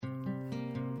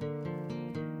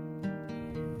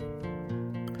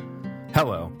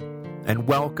Hello, and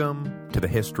welcome to the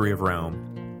History of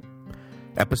Rome.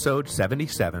 Episode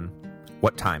 77,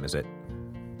 What Time Is It?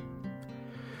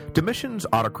 Domitian's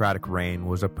autocratic reign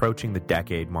was approaching the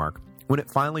decade mark when it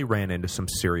finally ran into some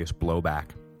serious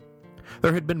blowback.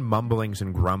 There had been mumblings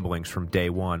and grumblings from day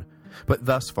one, but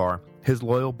thus far, his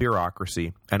loyal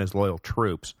bureaucracy and his loyal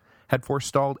troops had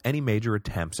forestalled any major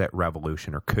attempts at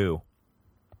revolution or coup.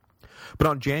 But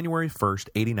on January 1st,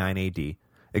 89 AD,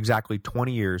 exactly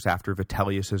 20 years after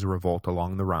Vitellius's revolt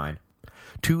along the Rhine,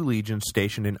 two legions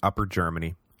stationed in Upper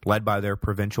Germany, led by their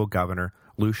provincial governor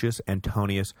Lucius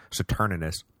Antonius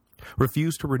Saturninus,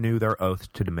 refused to renew their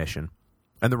oath to Domitian,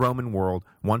 and the Roman world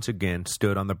once again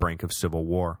stood on the brink of civil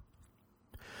war.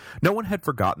 No one had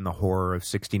forgotten the horror of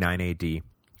 69 AD,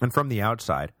 and from the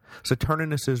outside,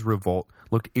 Saturninus's revolt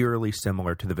looked eerily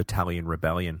similar to the Vitellian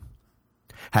rebellion.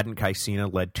 Hadn't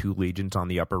Caecina led two legions on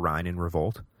the Upper Rhine in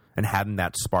revolt? And hadn't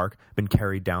that spark been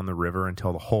carried down the river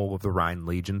until the whole of the Rhine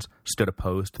legions stood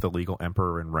opposed to the legal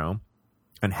emperor in Rome?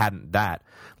 And hadn't that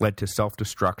led to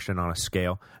self-destruction on a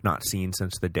scale not seen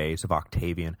since the days of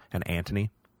Octavian and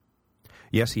Antony?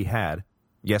 Yes, he had.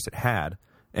 Yes, it had.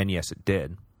 And yes, it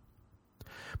did.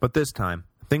 But this time,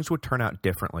 things would turn out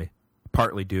differently,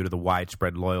 partly due to the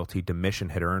widespread loyalty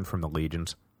Domitian had earned from the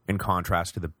legions, in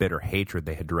contrast to the bitter hatred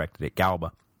they had directed at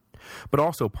Galba, but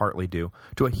also partly due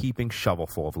to a heaping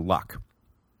shovelful of luck.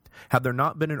 Had there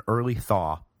not been an early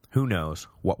thaw, who knows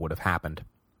what would have happened.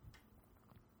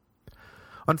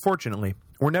 Unfortunately,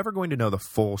 we're never going to know the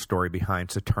full story behind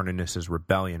Saturninus's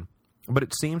rebellion, but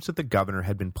it seems that the governor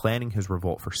had been planning his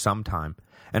revolt for some time,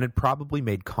 and had probably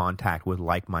made contact with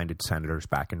like-minded senators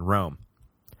back in Rome.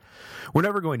 We're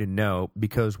never going to know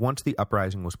because once the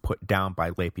uprising was put down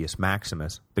by Lapius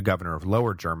Maximus, the governor of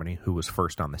Lower Germany, who was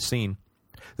first on the scene,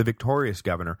 the victorious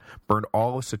governor burned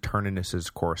all of Saturninus's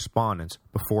correspondence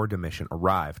before Domitian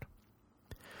arrived.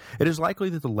 It is likely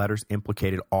that the letters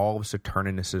implicated all of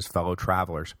Saturninus's fellow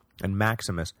travelers, and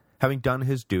Maximus, having done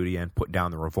his duty and put down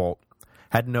the revolt,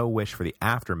 had no wish for the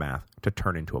aftermath to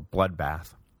turn into a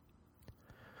bloodbath.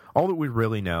 All that we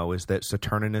really know is that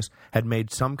Saturninus had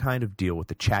made some kind of deal with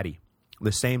the Chatti,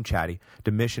 the same Chatti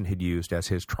Domitian had used as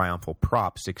his triumphal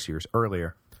prop 6 years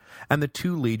earlier, and the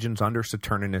two legions under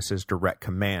Saturninus's direct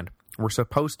command were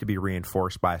supposed to be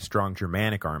reinforced by a strong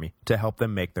Germanic army to help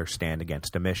them make their stand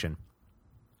against Domitian.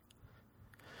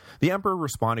 The emperor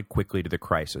responded quickly to the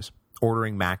crisis,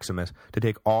 ordering Maximus to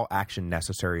take all action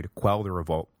necessary to quell the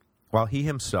revolt, while he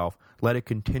himself led a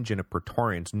contingent of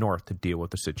Praetorians north to deal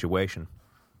with the situation.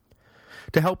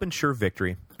 To help ensure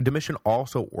victory, Domitian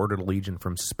also ordered a legion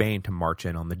from Spain to march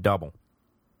in on the double.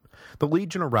 The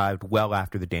legion arrived well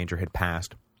after the danger had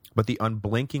passed, but the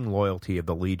unblinking loyalty of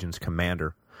the legion's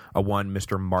commander, a one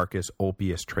Mr. Marcus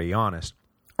Ulpius Traianus,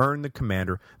 earned the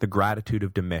commander the gratitude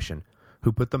of Domitian,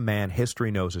 who put the man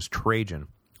history knows as Trajan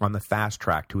on the fast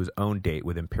track to his own date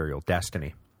with imperial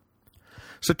destiny.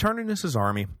 Saturninus's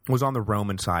army was on the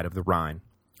Roman side of the Rhine,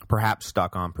 perhaps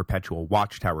stuck on perpetual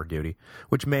watchtower duty,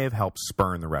 which may have helped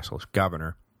spurn the restless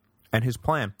governor, and his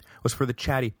plan was for the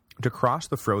Chatti to cross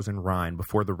the frozen Rhine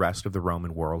before the rest of the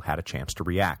Roman world had a chance to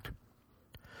react.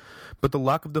 But the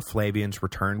luck of the Flavians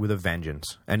returned with a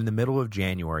vengeance, and in the middle of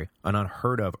January, an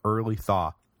unheard-of early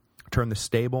thaw turned the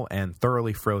stable and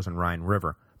thoroughly frozen Rhine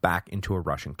River back into a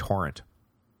rushing torrent.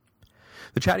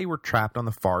 The Chatti were trapped on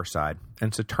the far side,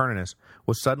 and Saturninus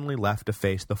was suddenly left to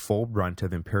face the full brunt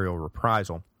of imperial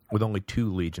reprisal with only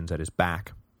two legions at his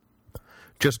back.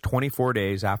 Just 24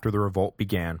 days after the revolt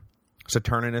began,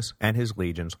 Saturninus and his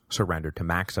legions surrendered to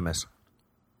Maximus.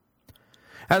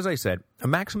 As I said,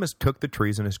 Maximus took the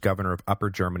treasonous governor of Upper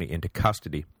Germany into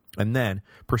custody, and then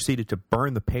proceeded to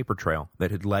burn the paper trail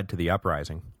that had led to the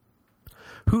uprising.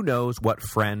 Who knows what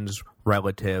friends,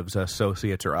 relatives,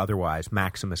 associates, or otherwise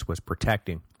Maximus was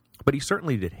protecting, but he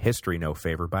certainly did history no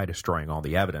favor by destroying all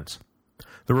the evidence.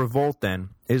 The revolt, then,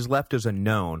 is left as a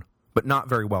known, but not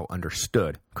very well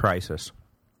understood, crisis.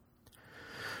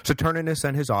 Saturninus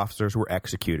and his officers were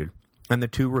executed, and the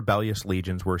two rebellious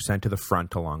legions were sent to the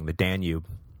front along the Danube.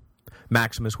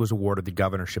 Maximus was awarded the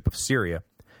governorship of Syria,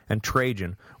 and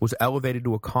Trajan was elevated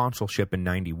to a consulship in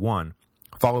 91,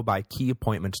 followed by key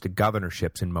appointments to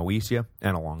governorships in Moesia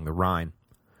and along the Rhine.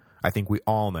 I think we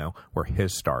all know where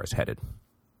his star is headed.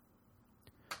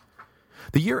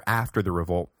 The year after the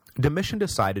revolt, Domitian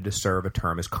decided to serve a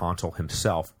term as consul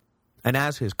himself, and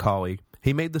as his colleague,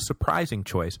 he made the surprising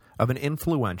choice of an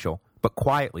influential, but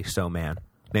quietly so man,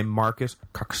 named Marcus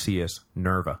Cocceius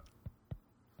Nerva.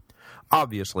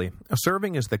 Obviously,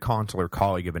 serving as the consular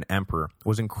colleague of an emperor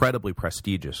was incredibly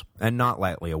prestigious and not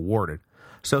lightly awarded,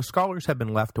 so scholars have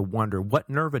been left to wonder what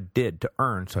Nerva did to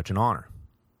earn such an honor.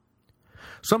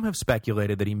 Some have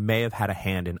speculated that he may have had a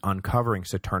hand in uncovering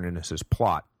Saturninus's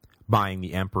plot, buying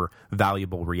the emperor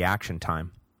valuable reaction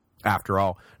time. After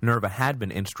all, Nerva had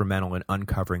been instrumental in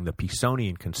uncovering the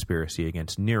Pisonian conspiracy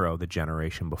against Nero the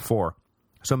generation before,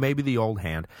 so maybe the old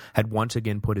hand had once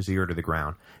again put his ear to the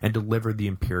ground and delivered the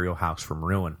imperial house from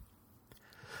ruin.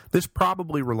 This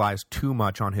probably relies too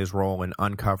much on his role in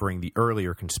uncovering the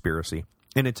earlier conspiracy,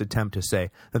 in its attempt to say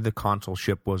that the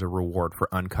consulship was a reward for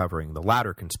uncovering the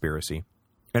latter conspiracy.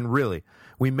 And really,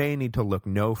 we may need to look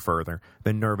no further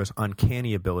than Nerva's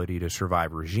uncanny ability to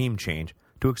survive regime change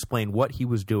to explain what he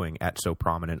was doing at so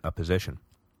prominent a position.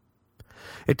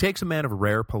 It takes a man of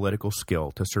rare political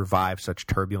skill to survive such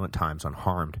turbulent times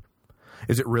unharmed.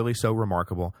 Is it really so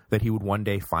remarkable that he would one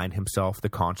day find himself the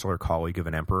consular colleague of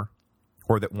an emperor?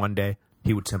 Or that one day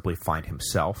he would simply find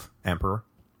himself emperor?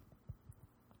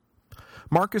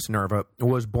 Marcus Nerva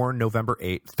was born November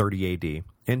 8, 30 AD,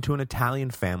 into an Italian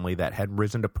family that had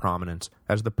risen to prominence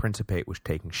as the Principate was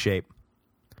taking shape.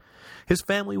 His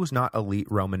family was not elite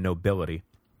Roman nobility,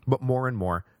 but more and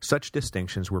more, such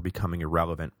distinctions were becoming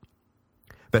irrelevant.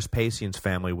 Vespasian's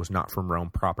family was not from Rome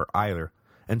proper either,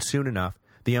 and soon enough,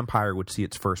 the empire would see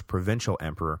its first provincial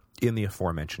emperor in the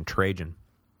aforementioned Trajan.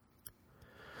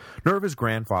 Nerva's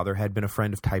grandfather had been a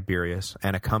friend of Tiberius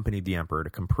and accompanied the emperor to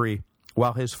Capri,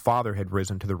 while his father had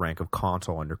risen to the rank of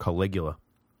consul under Caligula.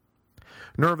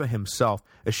 Nerva himself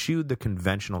eschewed the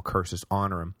conventional cursus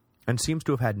honorum, and seems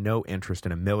to have had no interest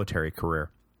in a military career,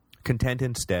 content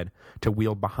instead to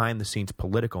wield behind-the-scenes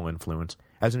political influence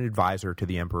as an advisor to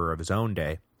the emperor of his own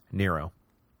day, Nero.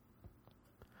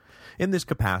 In this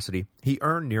capacity, he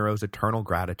earned Nero's eternal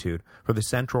gratitude for the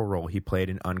central role he played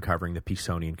in uncovering the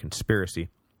Pisonian conspiracy,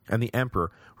 and the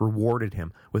emperor rewarded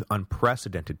him with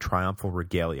unprecedented triumphal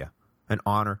regalia, an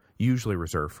honor usually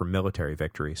reserved for military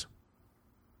victories.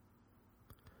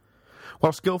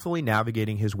 While skillfully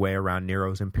navigating his way around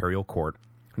Nero's imperial court,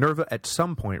 Nerva at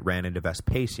some point ran into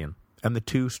Vespasian, and the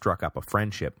two struck up a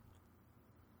friendship.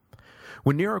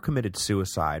 When Nero committed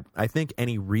suicide, I think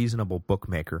any reasonable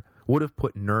bookmaker would have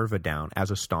put Nerva down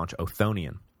as a staunch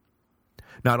Othonian.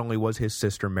 Not only was his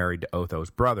sister married to Otho's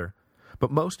brother,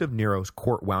 but most of Nero's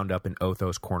court wound up in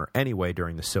Otho's corner anyway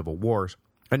during the civil wars,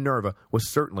 and Nerva was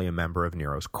certainly a member of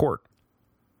Nero's court.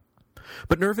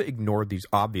 But Nerva ignored these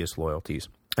obvious loyalties,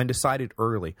 and decided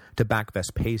early to back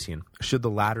Vespasian should the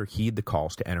latter heed the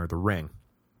calls to enter the ring.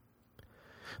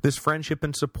 This friendship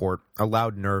and support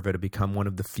allowed Nerva to become one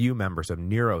of the few members of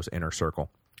Nero's inner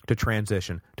circle to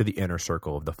transition to the inner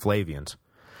circle of the Flavians,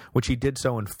 which he did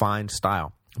so in fine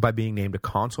style by being named a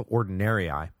consul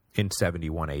ordinarii in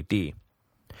 71 AD.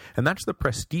 And that's the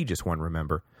prestigious one,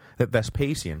 remember, that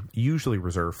Vespasian usually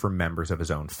reserved for members of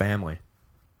his own family.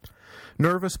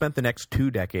 Nerva spent the next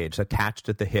 2 decades attached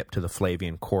at the hip to the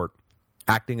Flavian court,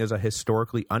 acting as a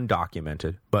historically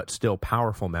undocumented but still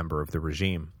powerful member of the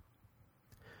regime.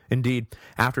 Indeed,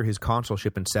 after his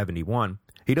consulship in 71,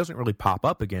 he doesn't really pop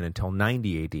up again until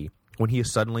 90 AD, when he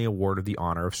is suddenly awarded the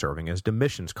honor of serving as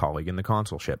Domitian's colleague in the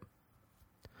consulship.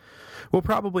 We'll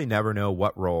probably never know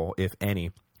what role, if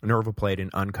any, Nerva played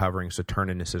in uncovering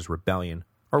Saturninus's rebellion,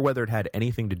 or whether it had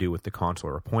anything to do with the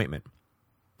consular appointment.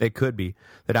 It could be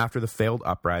that after the failed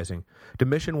uprising,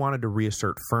 Domitian wanted to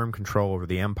reassert firm control over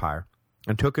the empire,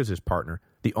 and took as his partner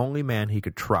the only man he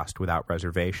could trust without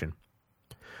reservation.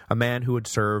 A man who had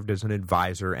served as an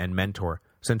advisor and mentor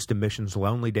since Domitian's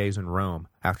lonely days in Rome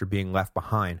after being left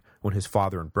behind when his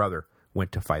father and brother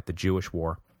went to fight the Jewish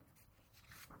war.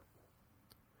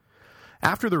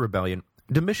 After the rebellion,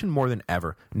 Domitian more than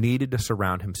ever needed to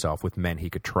surround himself with men he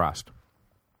could trust.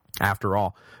 After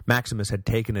all, Maximus had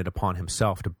taken it upon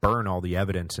himself to burn all the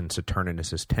evidence in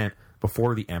Saturninus's tent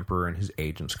before the emperor and his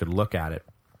agents could look at it.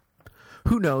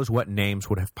 Who knows what names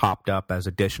would have popped up as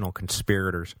additional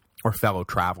conspirators, or fellow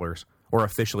travelers, or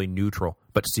officially neutral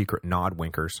but secret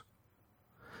nodwinkers.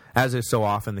 As is so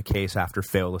often the case after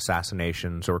failed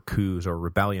assassinations or coups or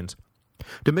rebellions,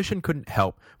 Domitian couldn't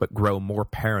help but grow more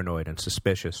paranoid and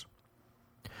suspicious.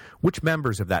 Which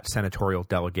members of that senatorial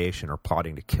delegation are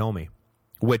plotting to kill me?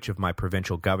 Which of my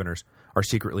provincial governors are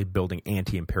secretly building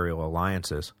anti-imperial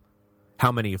alliances?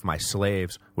 How many of my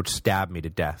slaves would stab me to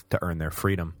death to earn their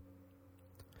freedom?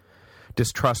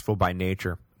 Distrustful by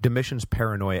nature, Domitian's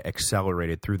paranoia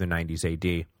accelerated through the 90s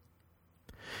AD.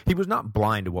 He was not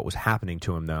blind to what was happening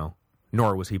to him, though,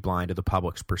 nor was he blind to the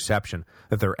public's perception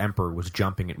that their emperor was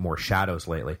jumping at more shadows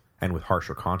lately, and with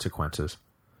harsher consequences.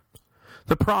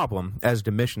 The problem, as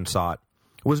Domitian saw it,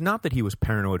 was not that he was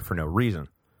paranoid for no reason,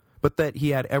 but that he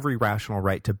had every rational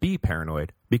right to be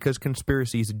paranoid because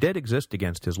conspiracies did exist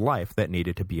against his life that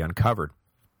needed to be uncovered.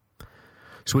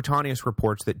 Suetonius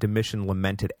reports that Domitian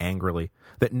lamented angrily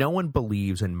that no one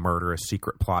believes in murderous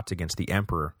secret plots against the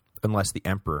emperor unless the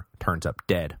emperor turns up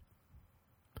dead.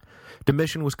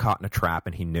 Domitian was caught in a trap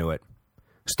and he knew it.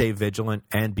 Stay vigilant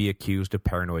and be accused of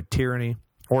paranoid tyranny,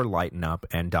 or lighten up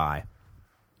and die.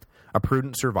 A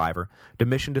prudent survivor,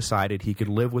 Domitian decided he could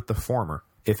live with the former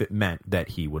if it meant that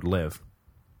he would live.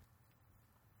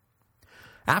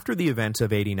 After the events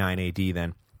of 89 AD,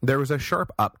 then, there was a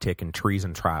sharp uptick in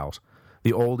treason trials,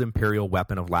 the old imperial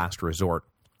weapon of last resort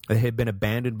that had been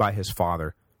abandoned by his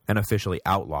father and officially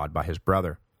outlawed by his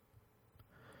brother.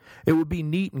 It would be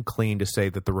neat and clean to say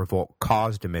that the revolt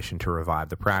caused Domitian to revive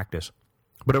the practice,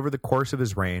 but over the course of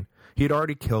his reign, he had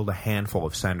already killed a handful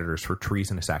of senators for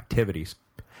treasonous activities,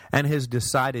 and his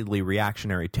decidedly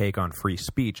reactionary take on free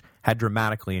speech had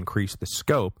dramatically increased the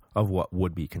scope of what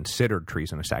would be considered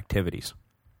treasonous activities.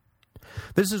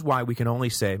 This is why we can only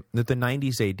say that the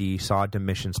 90s AD saw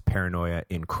Domitian's paranoia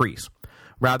increase,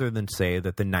 rather than say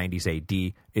that the 90s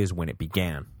AD is when it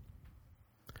began.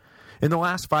 In the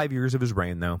last 5 years of his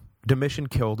reign, though, Domitian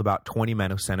killed about 20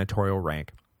 men of senatorial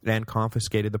rank and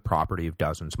confiscated the property of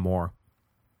dozens more.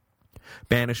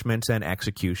 Banishments and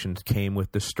executions came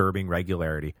with disturbing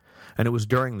regularity, and it was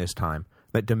during this time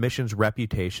that Domitian's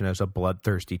reputation as a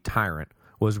bloodthirsty tyrant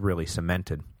was really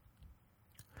cemented.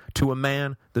 To a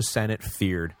man, the Senate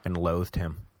feared and loathed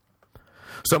him.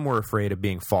 Some were afraid of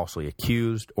being falsely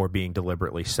accused or being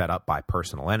deliberately set up by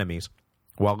personal enemies,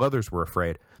 while others were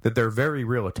afraid that their very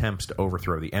real attempts to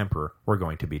overthrow the emperor were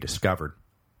going to be discovered.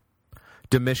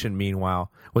 Domitian,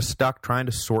 meanwhile, was stuck trying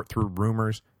to sort through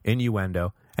rumors,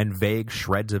 innuendo, and vague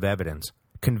shreds of evidence,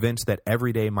 convinced that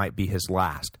every day might be his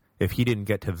last if he didn't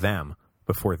get to them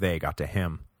before they got to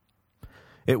him.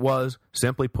 It was,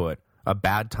 simply put, a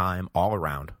bad time all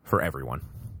around for everyone.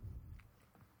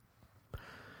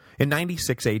 In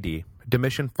 96 AD,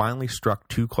 Domitian finally struck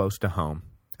too close to home,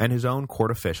 and his own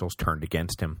court officials turned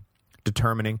against him,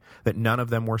 determining that none of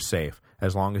them were safe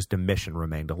as long as Domitian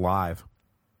remained alive.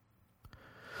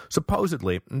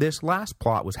 Supposedly, this last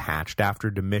plot was hatched after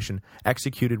Domitian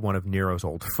executed one of Nero's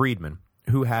old freedmen,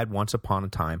 who had once upon a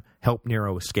time helped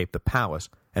Nero escape the palace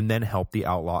and then helped the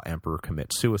outlaw emperor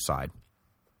commit suicide.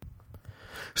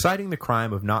 Citing the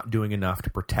crime of not doing enough to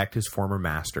protect his former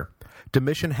master,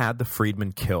 Domitian had the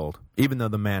freedman killed, even though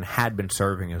the man had been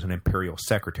serving as an imperial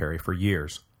secretary for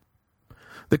years.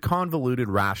 The convoluted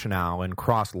rationale and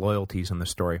cross-loyalties in the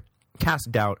story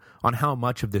cast doubt on how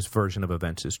much of this version of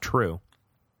events is true,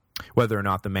 whether or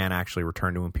not the man actually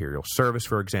returned to imperial service,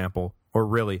 for example, or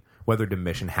really whether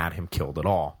Domitian had him killed at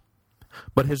all.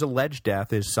 But his alleged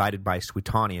death is cited by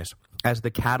Suetonius as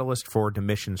the catalyst for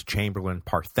Domitian's chamberlain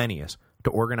Parthenius to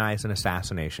organize an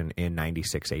assassination in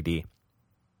 96 AD.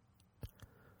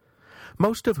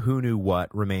 Most of who knew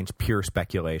what remains pure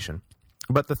speculation,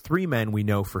 but the three men we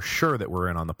know for sure that were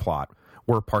in on the plot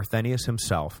were Parthenius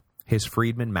himself, his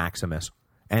freedman Maximus,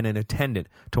 and an attendant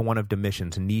to one of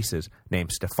Domitian's nieces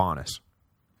named Stephanus.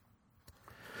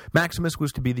 Maximus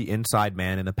was to be the inside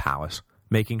man in the palace,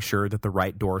 making sure that the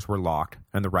right doors were locked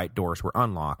and the right doors were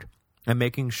unlocked, and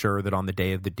making sure that on the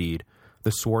day of the deed,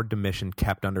 the sword Domitian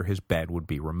kept under his bed would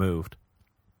be removed.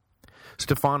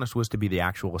 Stephanus was to be the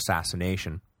actual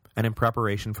assassination, and in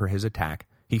preparation for his attack,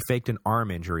 he faked an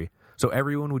arm injury so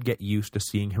everyone would get used to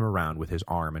seeing him around with his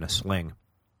arm in a sling.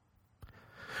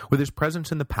 With his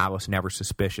presence in the palace never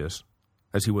suspicious,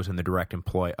 as he was in the direct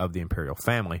employ of the imperial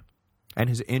family, and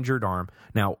his injured arm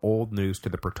now old news to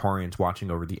the Praetorians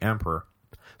watching over the emperor,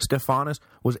 Stephanus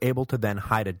was able to then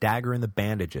hide a dagger in the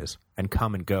bandages and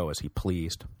come and go as he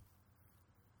pleased.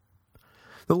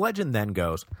 The legend then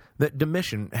goes that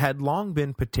Domitian had long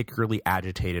been particularly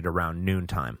agitated around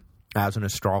noontime, as an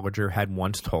astrologer had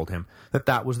once told him that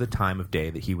that was the time of day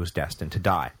that he was destined to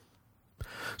die.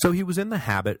 So he was in the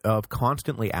habit of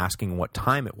constantly asking what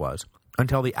time it was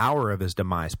until the hour of his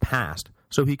demise passed,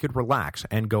 so he could relax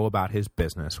and go about his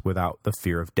business without the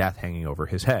fear of death hanging over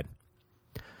his head.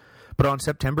 But on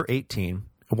September 18,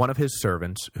 one of his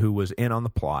servants, who was in on the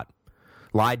plot,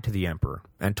 lied to the emperor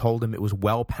and told him it was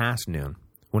well past noon,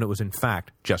 when it was in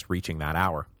fact just reaching that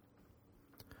hour.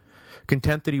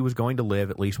 Content that he was going to live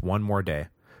at least one more day,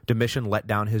 Domitian let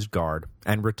down his guard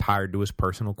and retired to his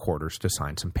personal quarters to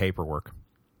sign some paperwork.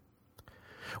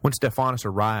 When Stephanus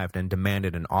arrived and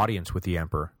demanded an audience with the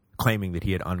emperor, claiming that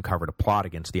he had uncovered a plot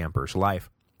against the emperor's life,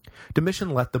 Domitian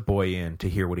let the boy in to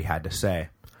hear what he had to say,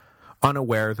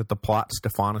 unaware that the plot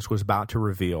Stephanus was about to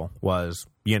reveal was,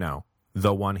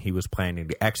 the one he was planning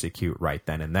to execute right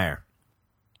then and there.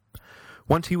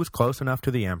 Once he was close enough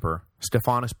to the emperor,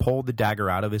 Stephanus pulled the dagger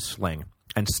out of his sling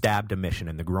and stabbed Domitian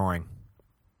in the groin.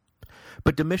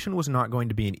 But Domitian was not going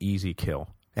to be an easy kill,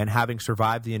 and having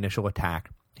survived the initial attack,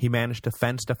 he managed to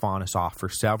fend Stephanus off for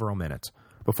several minutes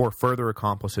before further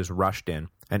accomplices rushed in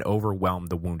and overwhelmed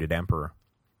the wounded emperor.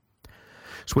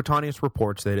 Suetonius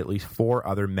reports that at least 4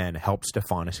 other men helped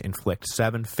Stephanus inflict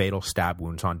 7 fatal stab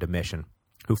wounds on Domitian,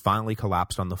 who finally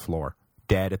collapsed on the floor,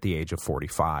 dead at the age of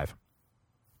 45.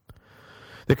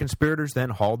 The conspirators then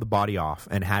hauled the body off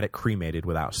and had it cremated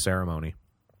without ceremony.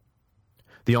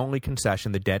 The only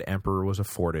concession the dead emperor was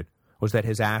afforded was that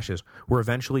his ashes were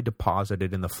eventually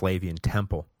deposited in the Flavian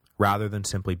temple, rather than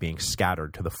simply being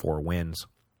scattered to the 4 winds.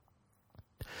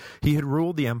 He had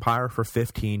ruled the empire for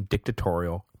 15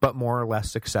 dictatorial, but more or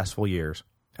less successful years,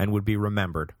 and would be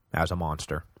remembered as a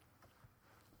monster.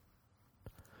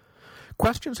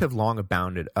 Questions have long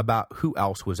abounded about who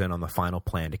else was in on the final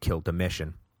plan to kill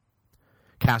Domitian.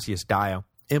 Cassius Dio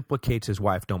implicates his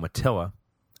wife Domitilla,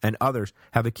 and others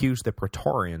have accused the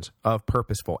Praetorians of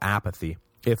purposeful apathy,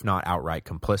 if not outright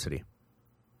complicity.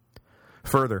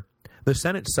 Further, the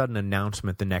Senate's sudden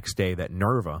announcement the next day that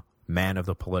Nerva, man of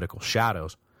the political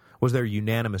shadows, was their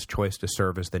unanimous choice to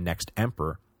serve as the next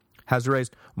emperor, has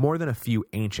raised more than a few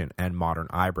ancient and modern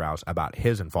eyebrows about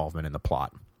his involvement in the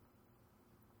plot.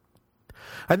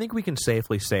 I think we can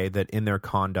safely say that in their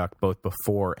conduct both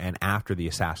before and after the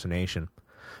assassination,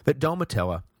 that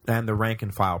Domitilla and the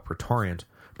rank-and-file Praetorians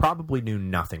probably knew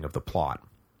nothing of the plot.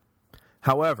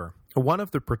 However, one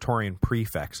of the Praetorian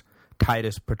prefects,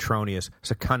 Titus Petronius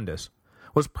Secundus,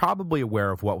 was probably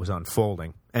aware of what was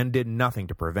unfolding and did nothing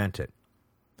to prevent it.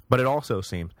 But it also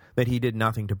seemed that he did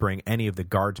nothing to bring any of the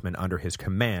guardsmen under his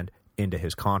command into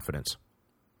his confidence.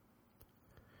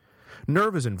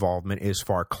 Nerva's involvement is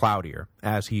far cloudier,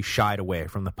 as he shied away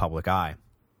from the public eye.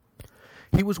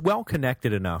 He was well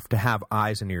connected enough to have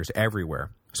eyes and ears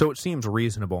everywhere, so it seems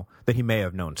reasonable that he may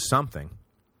have known something.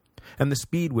 And the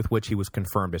speed with which he was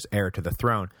confirmed as heir to the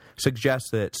throne suggests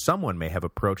that someone may have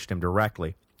approached him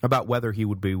directly about whether he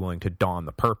would be willing to don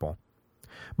the purple.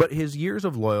 But his years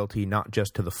of loyalty not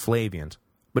just to the Flavians,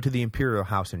 but to the imperial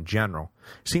house in general,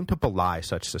 seem to belie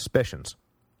such suspicions.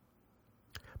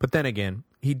 But then again,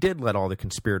 he did let all the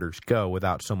conspirators go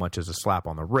without so much as a slap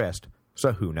on the wrist,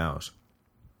 so who knows?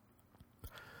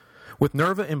 With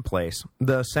Nerva in place,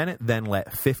 the Senate then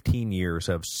let 15 years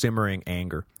of simmering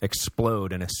anger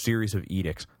explode in a series of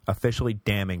edicts officially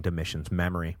damning Domitian's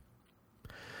memory.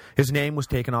 His name was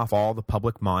taken off all the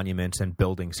public monuments and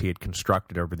buildings he had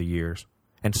constructed over the years,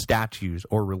 and statues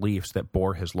or reliefs that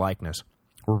bore his likeness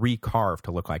were recarved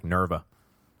to look like Nerva.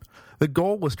 The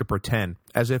goal was to pretend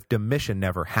as if Domitian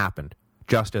never happened,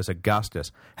 just as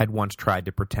Augustus had once tried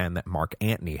to pretend that Mark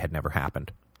Antony had never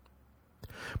happened.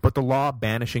 But the law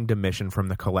banishing Domitian from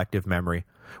the collective memory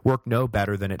worked no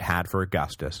better than it had for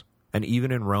Augustus, and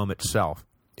even in Rome itself,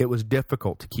 it was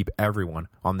difficult to keep everyone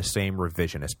on the same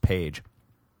revisionist page.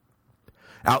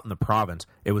 Out in the province,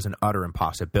 it was an utter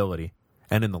impossibility,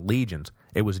 and in the legions,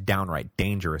 it was downright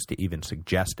dangerous to even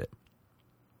suggest it.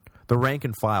 The rank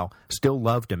and file still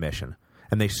loved Domitian,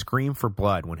 and they screamed for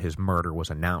blood when his murder was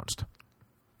announced.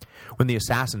 When the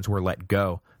assassins were let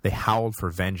go, they howled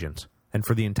for vengeance, and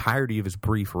for the entirety of his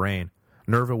brief reign,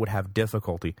 Nerva would have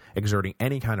difficulty exerting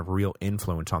any kind of real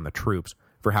influence on the troops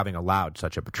for having allowed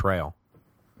such a betrayal.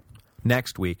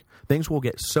 Next week, things will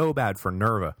get so bad for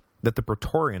Nerva that the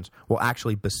Praetorians will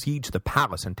actually besiege the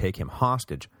palace and take him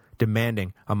hostage,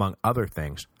 demanding, among other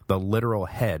things, the literal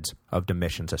heads of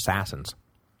Domitian's assassins.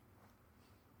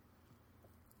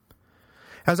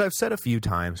 As I've said a few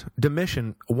times,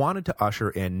 Domitian wanted to usher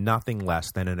in nothing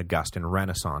less than an Augustan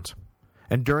Renaissance,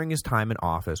 and during his time in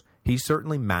office, he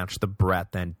certainly matched the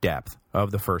breadth and depth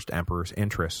of the first emperor's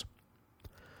interests.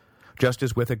 Just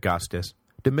as with Augustus,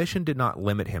 Domitian did not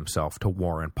limit himself to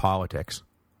war and politics.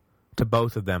 To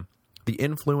both of them, the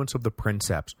influence of the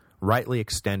princeps rightly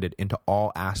extended into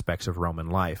all aspects of Roman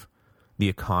life: the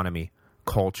economy,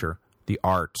 culture, the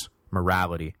arts,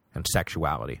 morality, and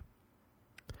sexuality.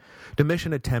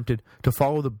 Domitian attempted to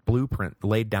follow the blueprint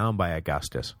laid down by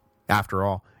Augustus. After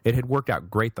all, it had worked out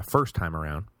great the first time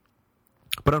around.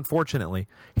 But unfortunately,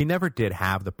 he never did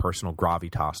have the personal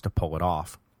gravitas to pull it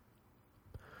off.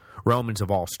 Romans of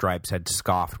all stripes had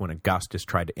scoffed when Augustus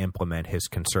tried to implement his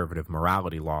conservative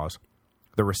morality laws.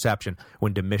 The reception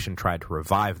when Domitian tried to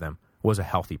revive them was a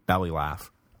healthy belly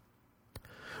laugh.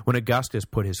 When Augustus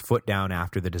put his foot down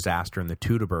after the disaster in the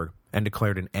Teutoburg and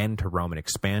declared an end to Roman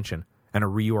expansion and a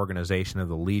reorganization of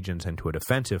the legions into a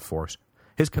defensive force,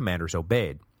 his commanders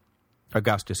obeyed.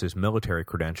 Augustus's military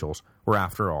credentials were,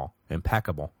 after all,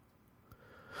 impeccable.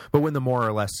 But when the more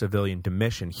or less civilian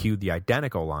Domitian hewed the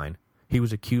identical line, he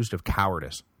was accused of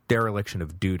cowardice, dereliction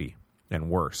of duty, and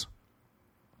worse.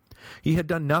 He had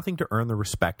done nothing to earn the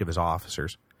respect of his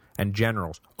officers, and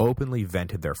generals openly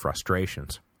vented their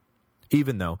frustrations,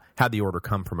 even though, had the order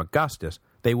come from Augustus,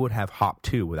 they would have hopped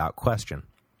to without question.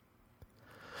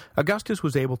 Augustus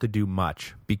was able to do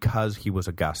much because he was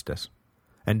Augustus,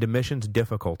 and Domitian's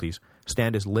difficulties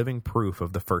stand as living proof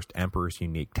of the first emperor's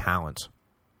unique talents.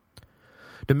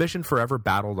 Domitian forever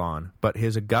battled on, but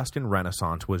his Augustan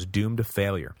Renaissance was doomed to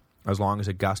failure as long as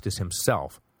Augustus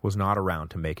himself was not around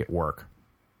to make it work.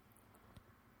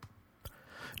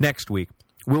 Next week,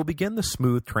 we'll begin the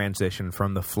smooth transition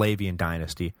from the Flavian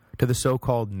dynasty to the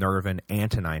so-called Nervan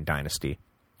Antonine dynasty,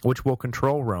 which will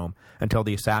control Rome until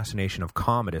the assassination of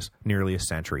Commodus nearly a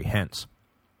century hence.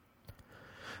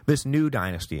 This new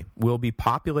dynasty will be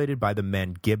populated by the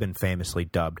men Gibbon famously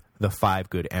dubbed the Five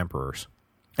Good Emperors,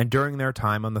 and during their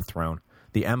time on the throne,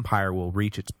 the empire will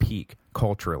reach its peak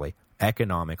culturally,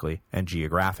 economically, and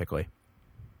geographically.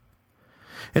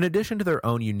 In addition to their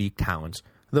own unique talents,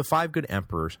 the Five Good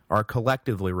Emperors are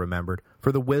collectively remembered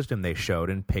for the wisdom they showed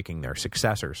in picking their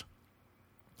successors.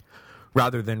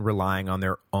 Rather than relying on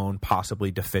their own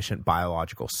possibly deficient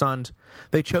biological sons,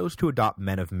 they chose to adopt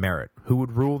men of merit who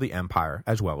would rule the empire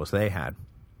as well as they had.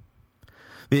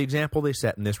 The example they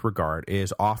set in this regard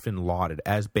is often lauded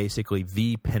as basically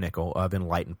the pinnacle of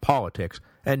enlightened politics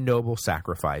and noble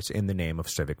sacrifice in the name of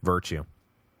civic virtue.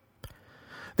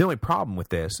 The only problem with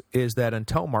this is that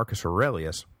until Marcus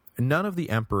Aurelius, none of the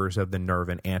emperors of the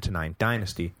Nervan Antonine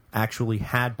dynasty actually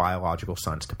had biological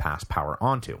sons to pass power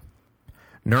onto.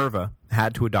 Nerva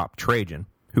had to adopt Trajan,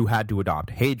 who had to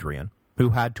adopt Hadrian,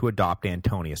 who had to adopt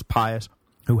Antonius Pius,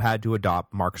 who had to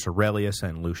adopt Marcus Aurelius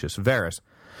and Lucius Verus,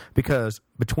 because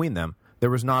between them there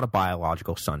was not a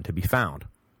biological son to be found.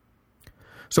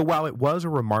 So while it was a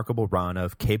remarkable run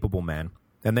of capable men,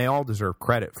 and they all deserve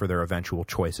credit for their eventual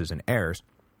choices and heirs,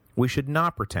 we should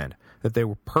not pretend that they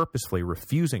were purposefully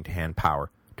refusing to hand power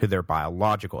to their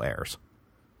biological heirs.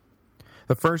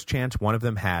 The first chance one of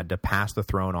them had to pass the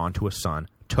throne on to a son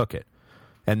took it,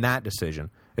 and that decision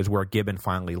is where Gibbon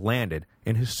finally landed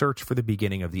in his search for the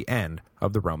beginning of the end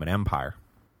of the Roman Empire.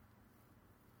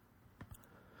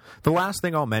 The last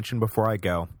thing I'll mention before I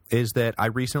go is that I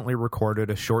recently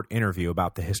recorded a short interview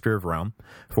about the history of Rome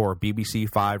for BBC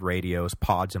 5 Radio's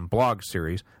Pods and Blogs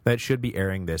series that should be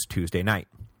airing this Tuesday night.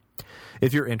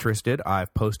 If you're interested,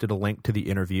 I've posted a link to the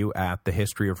interview at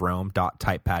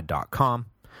thehistoryofrome.typepad.com,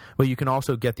 but you can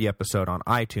also get the episode on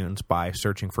iTunes by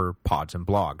searching for Pods and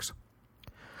Blogs.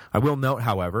 I will note,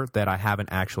 however, that I haven't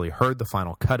actually heard the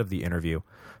final cut of the interview,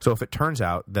 so if it turns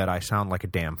out that I sound like a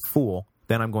damn fool,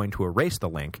 then I'm going to erase the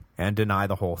link and deny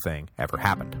the whole thing ever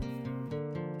happened.